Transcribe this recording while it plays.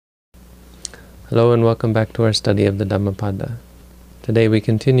Hello and welcome back to our study of the Dhammapada. Today we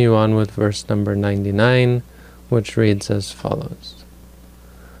continue on with verse number 99, which reads as follows.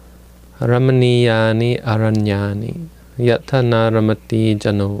 Ramaṇīyāni araññāni, yattha na ramatī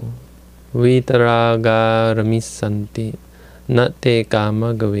jano, vītarāgā ramissanti, te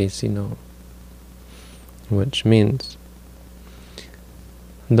kāmagavesino. Which means,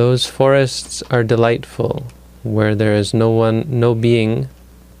 those forests are delightful, where there is no being,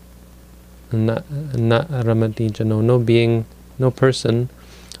 ramatī jano, no being, no person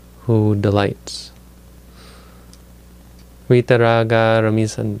who delights. Vītarāgā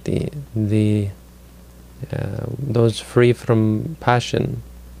ramissanti, those free from passion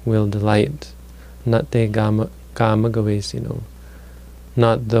will delight. Te kāmagavesino,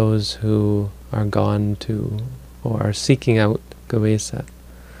 not those who are gone to or are seeking out gavesa,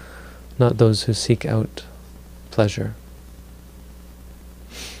 not those who seek out pleasure.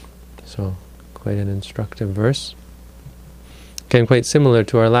 So, quite an instructive verse. Again, quite similar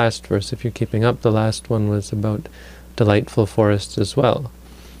to our last verse. If you're keeping up, the last one was about delightful forests as well.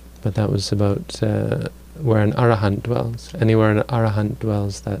 But that was about where an arahant dwells. Anywhere an arahant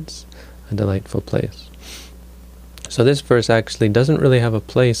dwells, that's a delightful place. So this verse actually doesn't really have a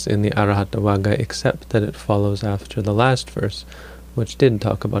place in the Arahata Vagga, except that it follows after the last verse, which did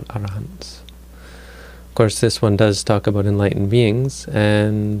talk about arahants. Of course, this one does talk about enlightened beings,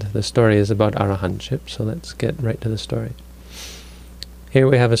 and the story is about arahantship, so let's get right to the story. Here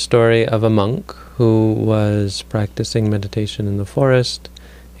we have a story of a monk who was practicing meditation in the forest.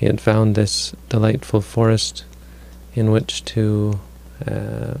 He had found this delightful forest in which to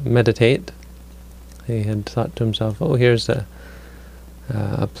meditate. He had thought to himself, oh, here's a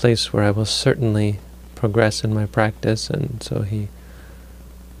place where I will certainly progress in my practice, and so he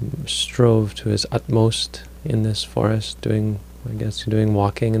strove to his utmost in this forest, doing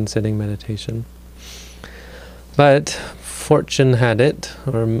walking and sitting meditation. But fortune had it,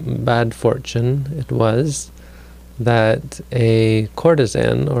 or bad fortune it was, that a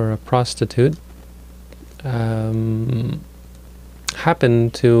courtesan or a prostitute happened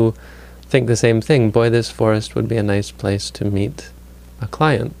to think the same thing. Boy, this forest would be a nice place to meet a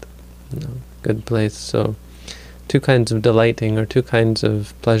client. Good place. So two kinds of delighting, or two kinds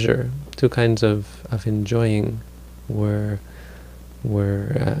of pleasure, two kinds of enjoying were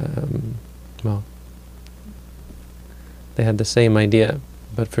they had the same idea,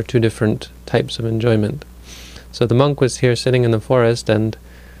 but for two different types of enjoyment. So the monk was here sitting in the forest, and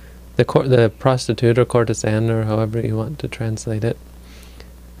the prostitute or courtesan, or however you want to translate it,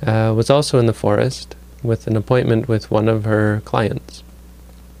 was also in the forest with an appointment with one of her clients.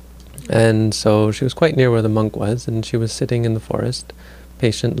 And so she was quite near where the monk was, and she was sitting in the forest,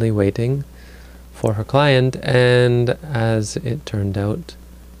 patiently waiting for her client, and as it turned out,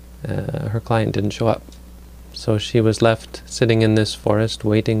 her client didn't show up. So she was left sitting in this forest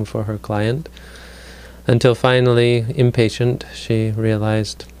waiting for her client, until finally, impatient, she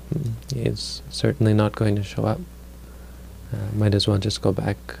realized he's certainly not going to show up. Might as well just go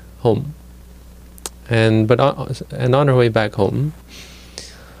back home. And on her way back home,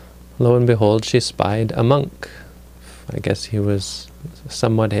 lo and behold, she spied a monk. I guess he was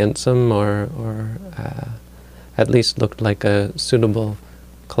somewhat handsome, or at least looked like a suitable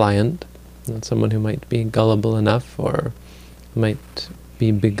client, not someone who might be gullible enough, or might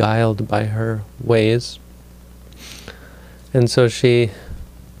be beguiled by her ways. And so she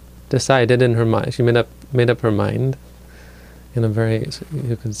decided in her mind, she made up her mind, in a very,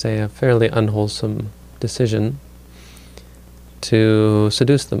 you could say, a fairly unwholesome decision, to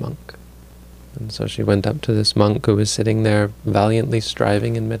seduce the monk. And so she went up to this monk who was sitting there valiantly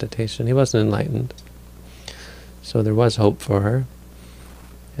striving in meditation. He wasn't enlightened, so there was hope for her.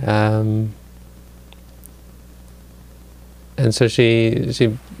 And so she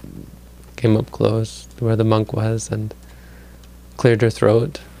came up close to where the monk was and cleared her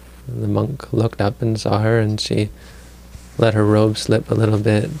throat. And the monk looked up and saw her, and she let her robe slip a little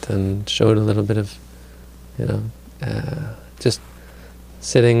bit and showed a little bit of, just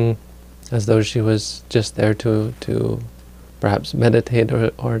sitting as though she was just there to perhaps meditate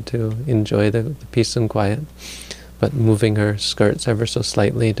or to enjoy the peace and quiet, but moving her skirts ever so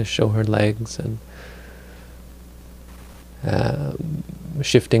slightly to show her legs, and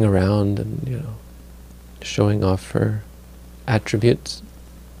shifting around and, showing off her attributes.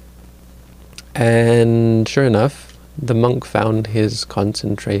 And sure enough, the monk found his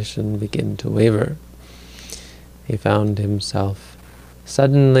concentration begin to waver. He found himself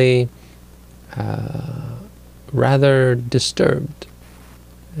suddenly rather disturbed,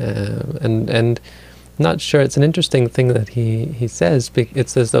 and not sure. It's an interesting thing that he says.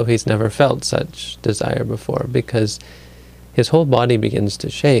 It's as though he's never felt such desire before, because his whole body begins to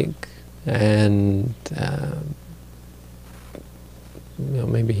shake, and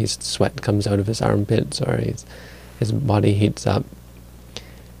maybe his sweat comes out of his armpits, or his body heats up,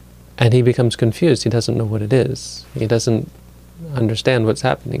 and he becomes confused. He doesn't know what it is. He doesn't understand what's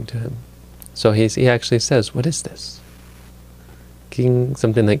happening to him. So he actually says, "What is this?"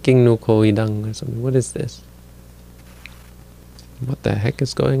 Something like "King nu ko idang" or something. What is this? What the heck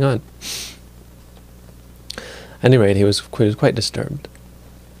is going on? At any rate, he was quite disturbed,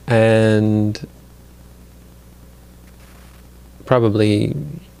 and probably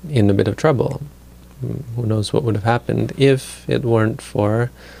in a bit of trouble. Who knows what would have happened if it weren't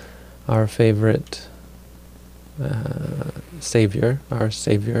for our favorite savior,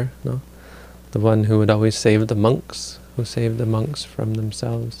 the one who would always save the monks, who saved the monks from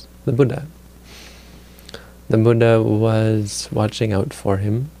themselves, the Buddha. The Buddha was watching out for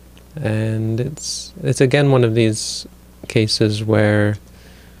him, and it's again one of these cases where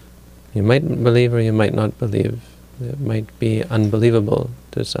you might believe or you might not believe. It might be unbelievable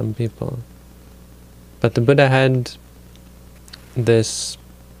to some people. But the Buddha had this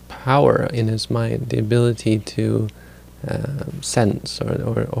power in his mind, the ability to sense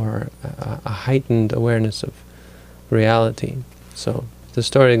or a heightened awareness of reality. So the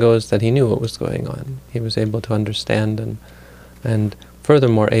story goes that he knew what was going on. He was able to understand and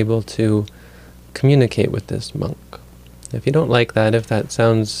furthermore able to communicate with this monk. If you don't like that, if that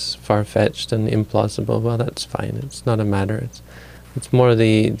sounds far-fetched and implausible, well, that's fine. It's not a matter. It's more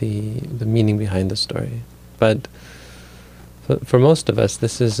the meaning behind the story. But for most of us,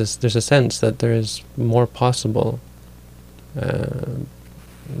 there's a sense that there is more possible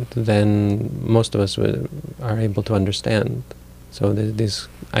than most of us are able to understand. So these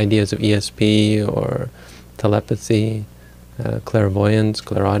ideas of ESP or telepathy, clairvoyance,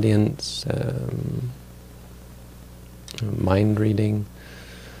 clairaudience, mind reading,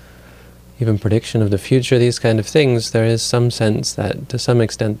 even prediction of the future, these kind of things, there is some sense that to some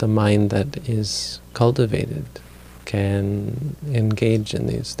extent the mind that is cultivated can engage in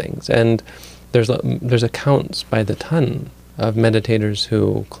these things. And there's accounts by the ton of meditators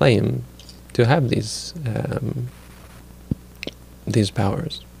who claim to have these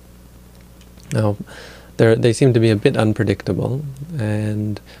powers. Now, they seem to be a bit unpredictable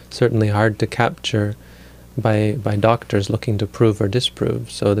and certainly hard to capture by doctors looking to prove or disprove.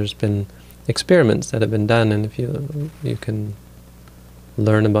 So there's been experiments that have been done, and if you can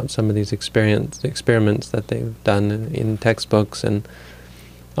learn about some of these experiments that they've done in textbooks, and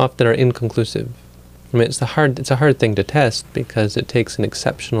often are inconclusive. I mean, it's a hard thing to test because it takes an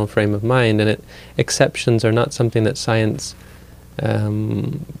exceptional frame of mind, and exceptions are not something that science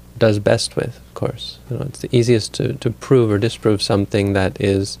does best with, of course. It's the easiest to prove or disprove something that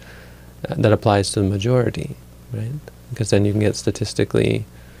applies to the majority, right? Because then you can get statistically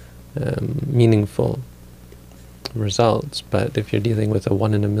meaningful results. But if you're dealing with a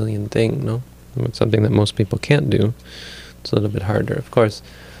 1 in a million thing, it's something that most people can't do, it's a little bit harder. Of course,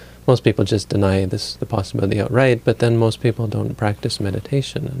 most people just deny the possibility outright, but then most people don't practice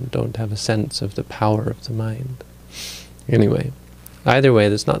meditation and don't have a sense of the power of the mind. Anyway, either way,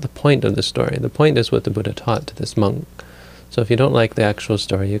 that's not the point of the story. The point is what the Buddha taught to this monk. So if you don't like the actual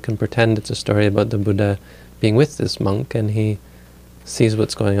story, you can pretend it's a story about the Buddha being with this monk and he sees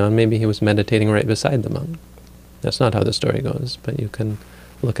what's going on. Maybe he was meditating right beside the monk. That's not how the story goes, but you can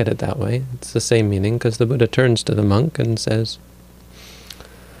look at it that way. It's the same meaning, because the Buddha turns to the monk and says,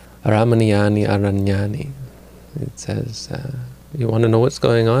 ramaṇīyāni, araññāni. It says, you want to know what's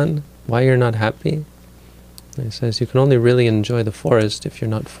going on? Why you're not happy? And it says, you can only really enjoy the forest if you're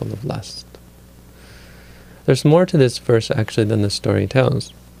not full of lust. There's more to this verse actually than the story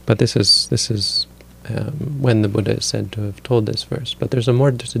tells, but this is when the Buddha is said to have told this verse. But there's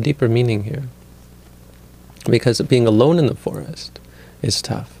a deeper meaning here, because being alone in the forest is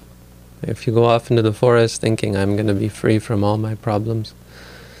tough. If you go off into the forest thinking, I'm going to be free from all my problems,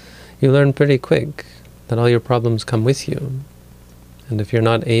 you learn pretty quick that all your problems come with you. And if you're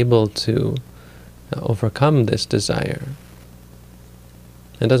not able to overcome this desire,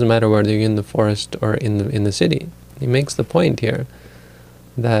 it doesn't matter whether you're in the forest or in the city. He makes the point here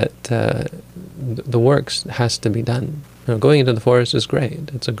that the work has to be done. Going into the forest is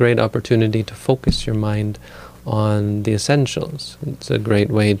great. It's a great opportunity to focus your mind on the essentials. It's a great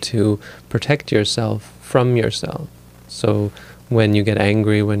way to protect yourself from yourself. So when you get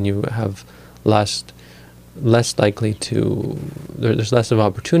angry, when you have lust, there's less of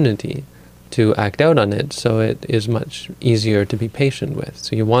opportunity to act out on it, so it is much easier to be patient with.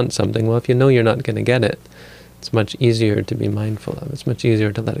 So you want something, well, if you know you're not going to get it, it's much easier to be mindful of. It's much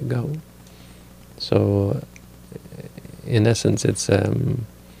easier to let it go. So, in essence, it's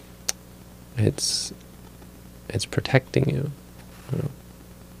protecting you,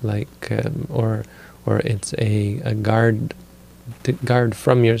 like, or it's a guard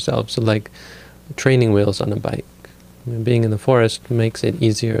from yourself. So, like training wheels on a bike. Being in the forest makes it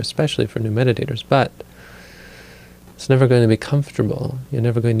easier, especially for new meditators, but it's never going to be comfortable. You're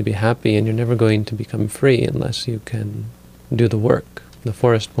never going to be happy, and you're never going to become free unless you can do the work. The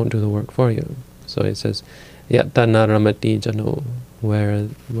forest won't do the work for you. So he says, yattha na ramatī jano, where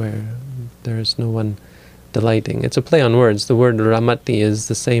there is no one delighting. It's a play on words. The word ramatī is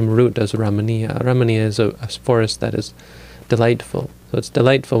the same root as ramaṇīyāni. Ramanīya is a forest that is delightful. So it's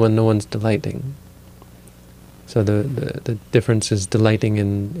delightful when no one's delighting. So the difference is delighting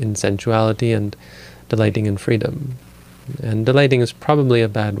in sensuality and delighting in freedom. And delighting is probably a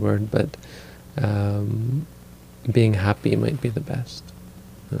bad word, but being happy might be the best.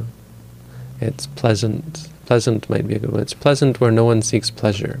 It's pleasant. Pleasant might be a good one. It's pleasant where no one seeks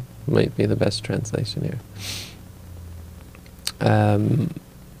pleasure, might be the best translation here.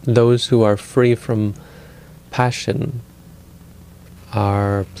 Those who are free from passion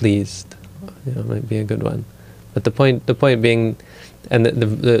are pleased, might be a good one. But the point being, and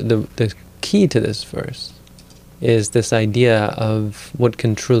the key to this verse is this idea of what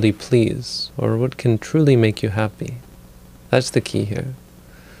can truly please, or what can truly make you happy. That's the key here.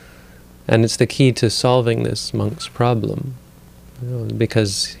 And it's the key to solving this monk's problem,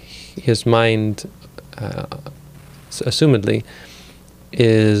 because his mind, assumedly,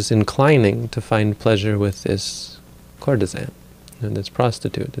 is inclining to find pleasure with this courtesan, and this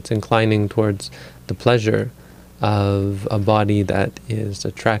prostitute. It's inclining towards the pleasure of a body that is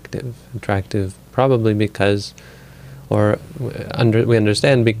attractive probably because, or we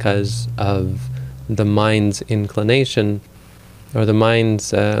understand because of the mind's inclination, or the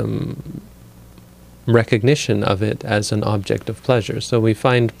mind's recognition of it as an object of pleasure. So we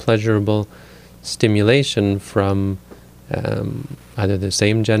find pleasurable stimulation from either the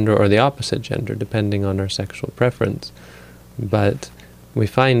same gender or the opposite gender, depending on our sexual preference. But we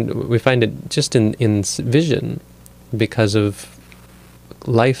find it just in vision, because of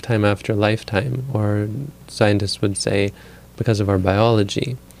lifetime after lifetime, or scientists would say because of our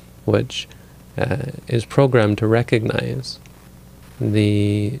biology, which is programmed to recognize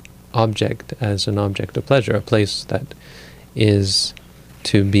the object as an object of pleasure, a place that is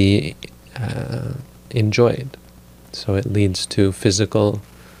to be enjoyed. So it leads to physical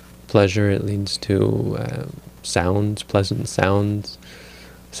pleasure, it leads to sounds, pleasant sounds,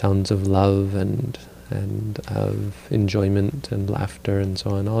 sounds of love and of enjoyment and laughter and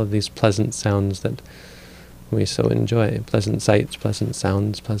so on, all of these pleasant sounds that we so enjoy, pleasant sights, pleasant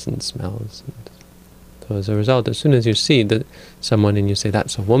sounds, pleasant smells. And so as a result, as soon as you see someone and you say,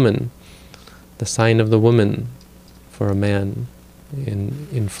 that's a woman, the sign of the woman for a man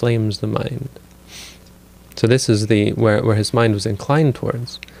inflames the mind. So this is where his mind was inclined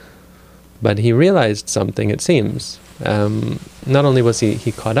towards. But he realized something, it seems. Not only was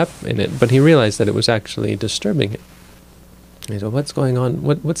he caught up in it, but he realized that it was actually disturbing him. He said, what's going on?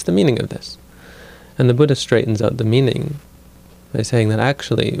 What's the meaning of this? And the Buddha straightens out the meaning by saying that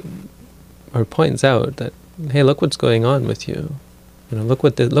actually, or points out that, hey, look what's going on with you. Look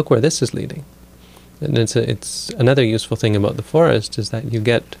where this is leading. And it's another useful thing about the forest is that you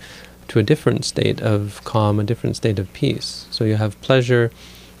get to a different state of calm, a different state of peace. So you have pleasure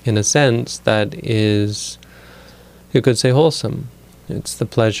in a sense that is, you could say, wholesome. It's the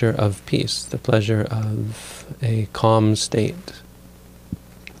pleasure of peace, the pleasure of a calm state.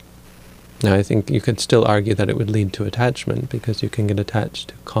 Now, I think you could still argue that it would lead to attachment, because you can get attached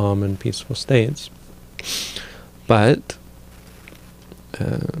to calm and peaceful states. But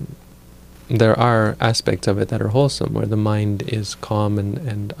there are aspects of it that are wholesome, where the mind is calm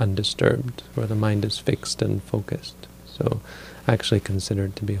and undisturbed, where the mind is fixed and focused. So actually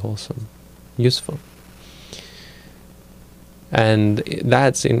considered to be wholesome, useful. And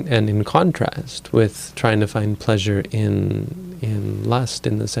that's in contrast with trying to find pleasure in lust,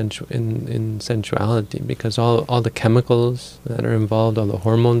 in sensuality, because all the chemicals that are involved, all the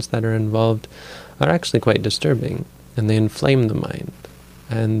hormones that are involved, are actually quite disturbing, and they inflame the mind,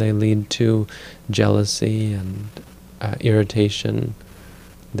 and they lead to jealousy and irritation.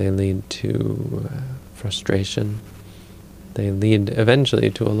 They lead to frustration. They lead eventually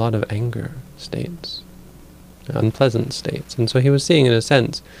to a lot of anger states, unpleasant states. And so he was seeing, in a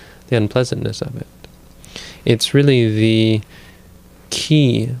sense, the unpleasantness of it. It's really the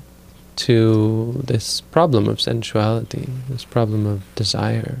key to this problem of sensuality, this problem of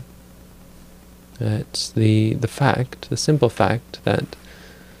desire. It's the simple fact that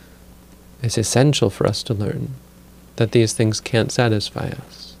it's essential for us to learn that these things can't satisfy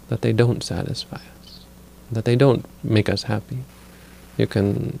us, that they don't satisfy us, that they don't make us happy. You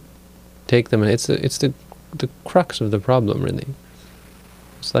can take them, and it's the crux of the problem, really.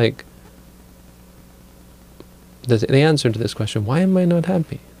 It's like the answer to this question: why am I not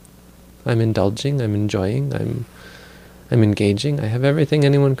happy? I'm indulging, I'm enjoying, I'm engaging, I have everything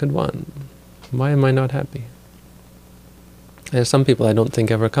anyone could want. Why am I not happy? There's some people I don't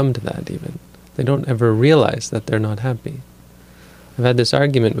think ever come to that even. They don't ever realize that they're not happy. I've had this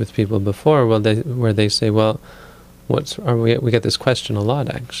argument with people before where they say, well, we get this question a lot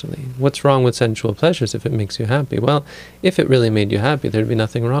actually. What's wrong with sensual pleasures if it makes you happy? Well, if it really made you happy, there'd be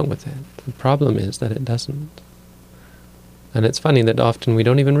nothing wrong with it. The problem is that it doesn't. And it's funny that often we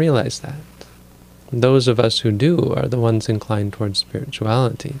don't even realize that. Those of us who do are the ones inclined towards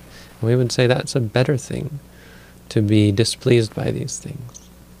spirituality. And we would say that's a better thing, to be displeased by these things.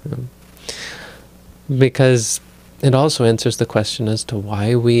 You know? Because it also answers the question as to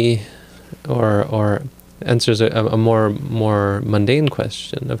why we, or answers a more mundane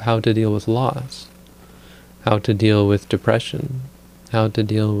question of how to deal with loss, how to deal with depression, how to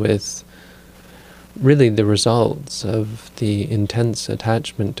deal with really the results of the intense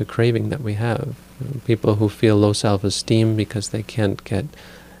attachment to craving that we have. People who feel low self-esteem because they can't get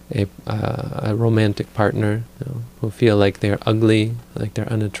a romantic partner, who feel like they're ugly, like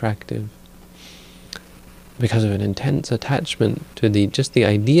they're unattractive, because of an intense attachment to just the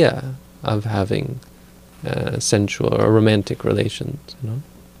idea of having sensual or romantic relations.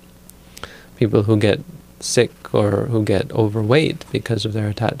 People who get sick or who get overweight because of their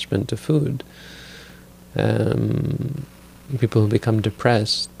attachment to food. People who become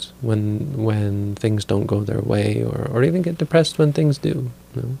depressed when things don't go their way, or even get depressed when things do.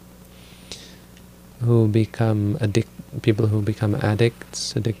 People who become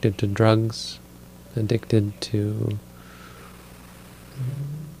addicts, addicted to drugs, addicted to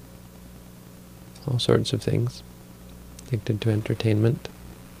all sorts of things, addicted to entertainment,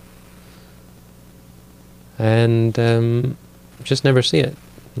 and just never see it.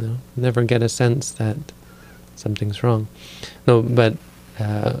 Never get a sense that something's wrong. But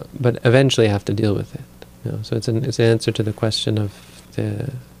eventually have to deal with it. So it's an answer to the question of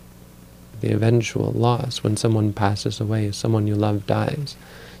the eventual loss when someone passes away, someone you love dies.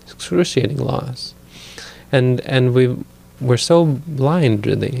 It's excruciating loss, and we're so blind,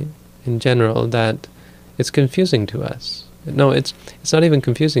 really, in general, that it's confusing to us. No, it's not even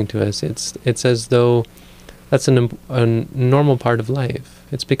confusing to us. It's as though that's a normal part of life.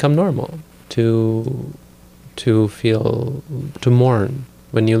 It's become normal to mourn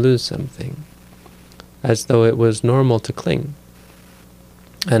when you lose something, as though it was normal to cling,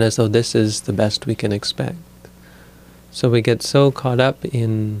 and as though this is the best we can expect. So we get so caught up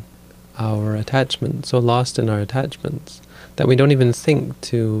in our attachments, so lost in our attachments, that we don't even think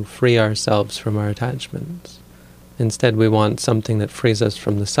to free ourselves from our attachments. Instead, we want something that frees us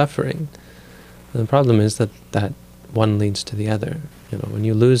from the suffering. And the problem is that one leads to the other. When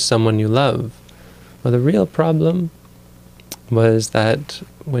you lose someone you love, well, the real problem was that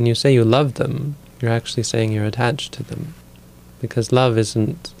when you say you love them, you're actually saying you're attached to them. Because love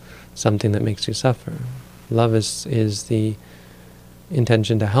isn't something that makes you suffer. Love is the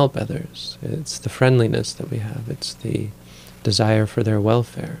intention to help others. It's the friendliness that we have. It's the desire for their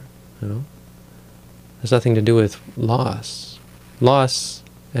welfare. It has nothing to do with loss. Loss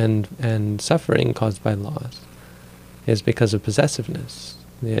and suffering caused by loss is because of possessiveness.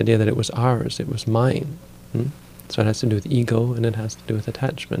 The idea that it was ours, it was mine. So it has to do with ego, and it has to do with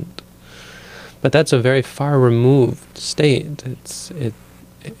attachment. But that's a very far removed state. If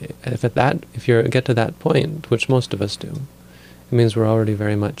you get to that point, which most of us do, it means we're already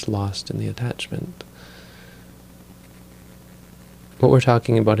very much lost in the attachment. What we're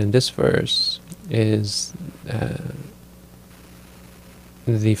talking about in this verse is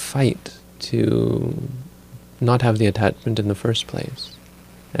the fight to not have the attachment in the first place,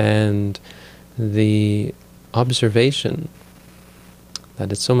 and the observation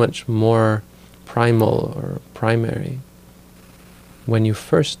that it's so much more primal or primary when you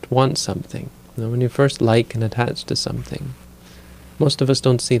first want something, when you first like and attach to something. Most of us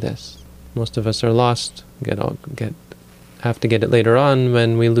don't see this. Most of us are lost, have to get it later on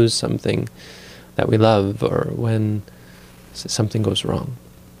when we lose something that we love, or when something goes wrong,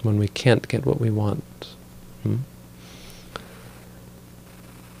 when we can't get what we want.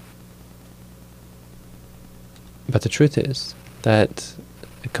 But the truth is that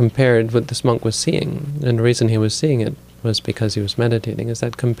compared what this monk was seeing, and the reason he was seeing it was because he was meditating, is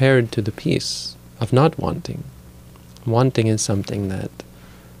that compared to the peace of not wanting, wanting is something that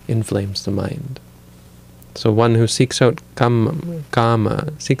inflames the mind. So one who seeks out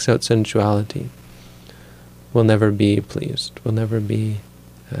kama, seeks out sensuality, will never be pleased, will never be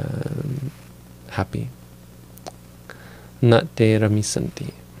happy. Not te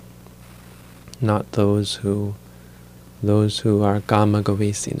ramissanti, not those who are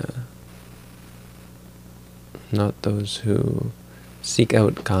kāmagavesino, not those who seek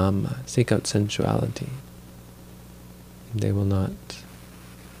out kama, seek out sensuality. They will not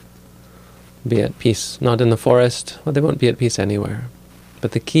be at peace, not in the forest. Well, they won't be at peace anywhere.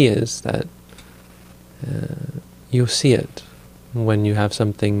 But the key is that you see it when you have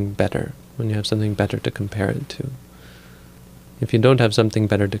something better, when you have something better to compare it to. If you don't have something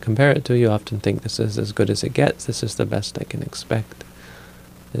better to compare it to, you often think this is as good as it gets, this is the best I can expect.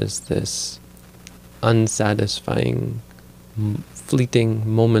 There's this unsatisfying, fleeting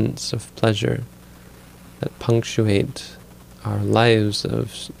moments of pleasure that punctuate our lives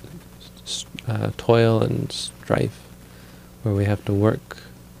of toil and strife, where we have to work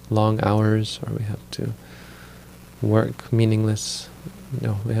long hours, or we have to work meaningless.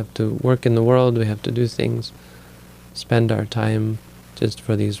 We have to work in the world, we have to do things, spend our time just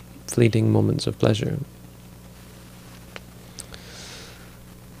for these fleeting moments of pleasure.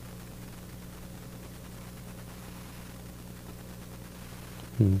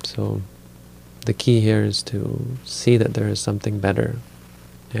 So the key here is to see that there is something better,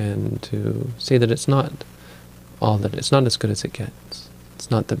 and to see that it's not all that, it's not as good as it gets.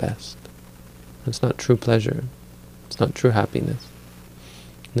 It's not the best. It's not true pleasure. It's not true happiness.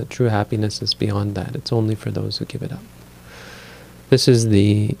 That true happiness is beyond that. It's only for those who give it up. This is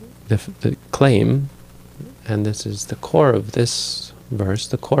the claim, and this is the core of this verse,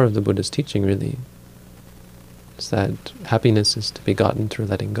 the core of the Buddha's teaching, really. It's that happiness is to be gotten through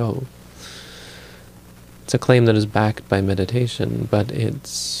letting go. It's a claim that is backed by meditation, but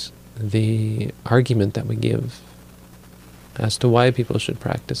it's the argument that we give as to why people should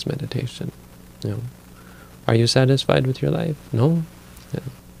practice meditation. Are you satisfied with your life? No?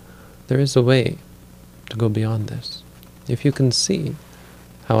 There is a way to go beyond this. If you can see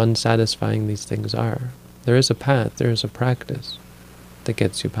how unsatisfying these things are, there is a path, there is a practice that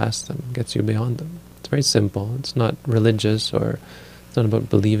gets you past them, gets you beyond them. It's very simple. It's not religious, or it's not about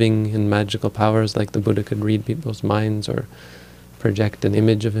believing in magical powers like the Buddha could read people's minds or project an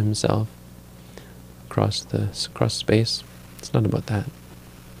image of himself across space. It's not about that.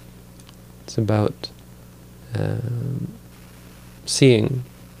 It's about seeing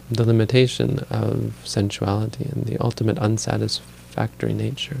the limitation of sensuality and the ultimate unsatisfactory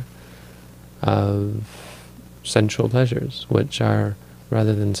nature of sensual pleasures, which are,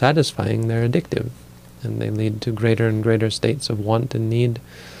 rather than satisfying, they're addictive, and they lead to greater and greater states of want and need,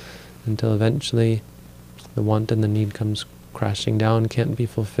 until eventually the want and the need comes crashing down, can't be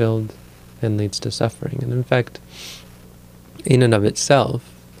fulfilled, and leads to suffering. And in fact, in and of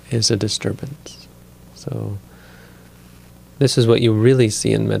itself is a disturbance. So this is what you really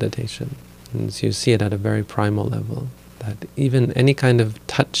see in meditation. And so you see it at a very primal level, that even any kind of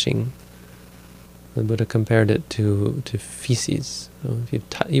touching, the Buddha compared it to feces. So if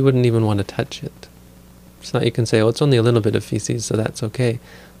you wouldn't even want to touch it. It's not, you can say, oh, it's only a little bit of feces, so that's okay.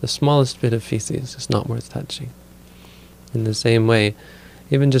 The smallest bit of feces is not worth touching. In the same way,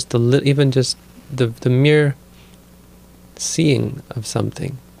 even just the mere seeing of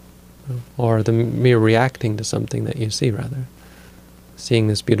something, or the mere reacting to something that you see, rather. Seeing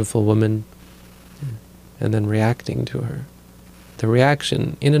this beautiful woman, and then reacting to her. The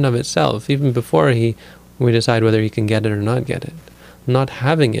reaction, in and of itself, even before we decide whether he can get it or not get it, not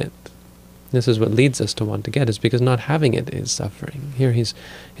having it, this is what leads us to want to get, is because not having it is suffering. Here his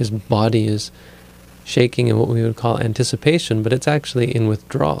body is shaking in what we would call anticipation, but it's actually in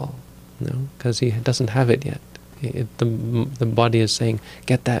withdrawal, because he doesn't have it yet. The body is saying,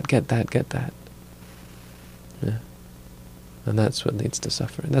 get that, get that, get that. Yeah. And that's what leads to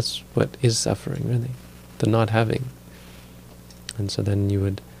suffering. That's what is suffering, really, the not having. And so then you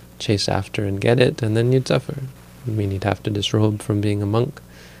would chase after and get it, and then you'd suffer. I mean, you'd have to disrobe from being a monk.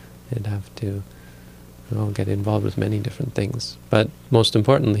 You'd have to get involved with many different things. But most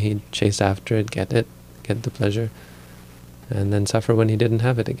importantly, he'd chase after it, get the pleasure, and then suffer when he didn't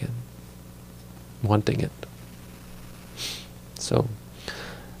have it again, wanting it. So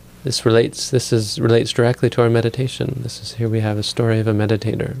this relates directly to our meditation. Here we have a story of a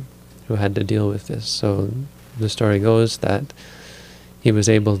meditator who had to deal with this. So the story goes that he was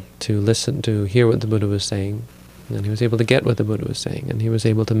able to hear what the Buddha was saying, And he was able to get what the Buddha was saying, and he was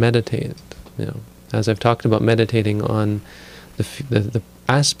able to meditate. As I've talked about meditating on the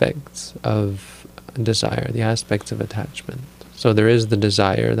aspects of desire, the aspects of attachment. So there is the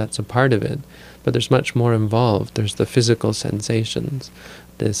desire, that's a part of it, but there's much more involved. There's the physical sensations,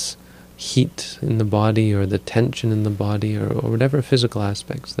 this heat in the body, or the tension in the body, or whatever physical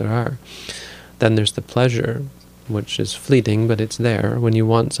aspects there are. Then there's the pleasure, which is fleeting, but it's there. When you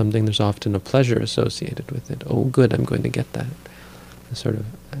want something, there's often a pleasure associated with it. Oh, good, I'm going to get that. The sort of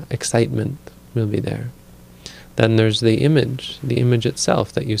excitement will be there. Then there's the image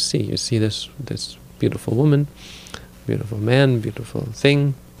itself that you see. You see this beautiful woman, beautiful man, beautiful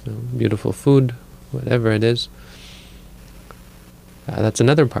thing, beautiful food, whatever it is. That's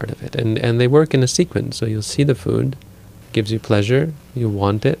another part of it. And they work in a sequence. So you'll see the food, gives you pleasure, you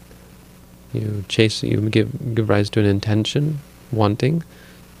want it, you chase it, you give rise to an intention, wanting,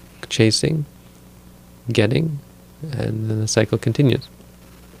 chasing, getting, and then the cycle continues.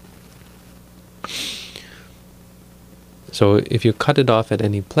 So if you cut it off at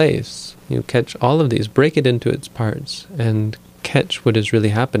any place, you catch all of these, break it into its parts, and catch what is really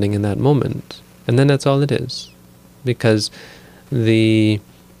happening in that moment. And then that's all it is. Because the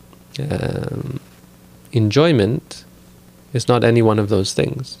enjoyment is not any one of those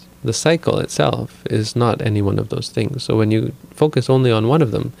things. The cycle itself is not any one of those things. So when you focus only on one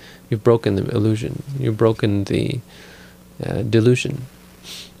of them, you've broken the illusion. You've broken the delusion.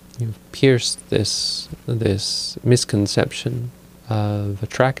 You've pierced this misconception of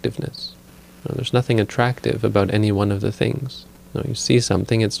attractiveness. There's nothing attractive about any one of the things. You see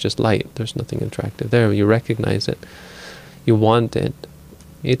something, it's just light. There's nothing attractive there. You recognize it. You want it.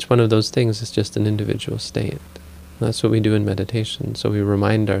 Each one of those things is just an individual state. That's what we do in meditation. So we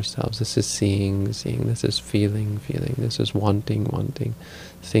remind ourselves, this is seeing, this is feeling, this is wanting,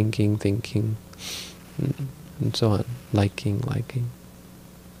 thinking, and so on, liking.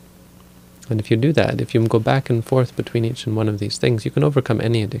 And if you do that, if you go back and forth between each and one of these things, you can overcome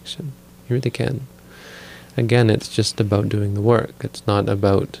any addiction. You really can. Again, it's just about doing the work. It's not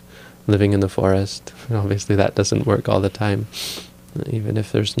about living in the forest. Obviously that doesn't work all the time. Even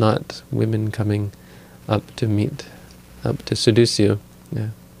if there's not women coming up to seduce you,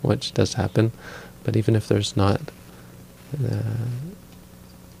 which does happen, but even if there's not,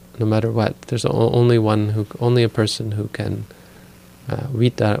 no matter what, there's only a person who can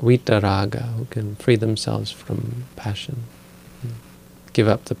vītarāgā, who can free themselves from passion, give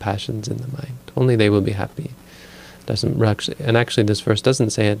up the passions in the mind. Only they will be happy. And actually this verse doesn't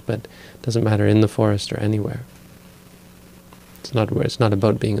say it, but it doesn't matter in the forest or anywhere. It's not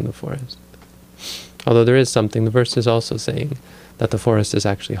about being in the forest. Although there is something, the verse is also saying that the forest is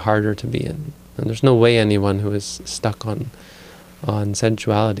actually harder to be in. And there's no way anyone who is stuck on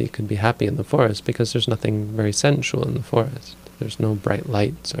sensuality could be happy in the forest, because there's nothing very sensual in the forest. There's no bright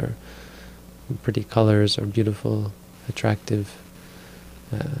lights or pretty colors or beautiful, attractive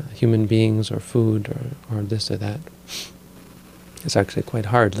human beings or food or this or that. It's actually quite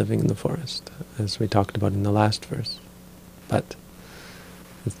hard living in the forest, as we talked about in the last verse. But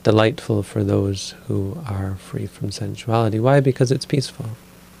it's delightful for those who are free from sensuality. Why? Because it's peaceful.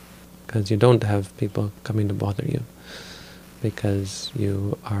 Because you don't have people coming to bother you. Because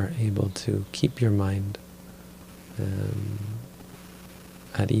you are able to keep your mind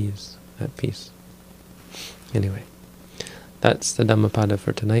at ease, at peace. Anyway, that's the Dhammapada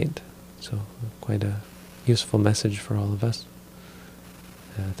for tonight. So quite a useful message for all of us.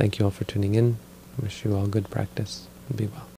 Thank you all for tuning in. Wish you all good practice. Be well.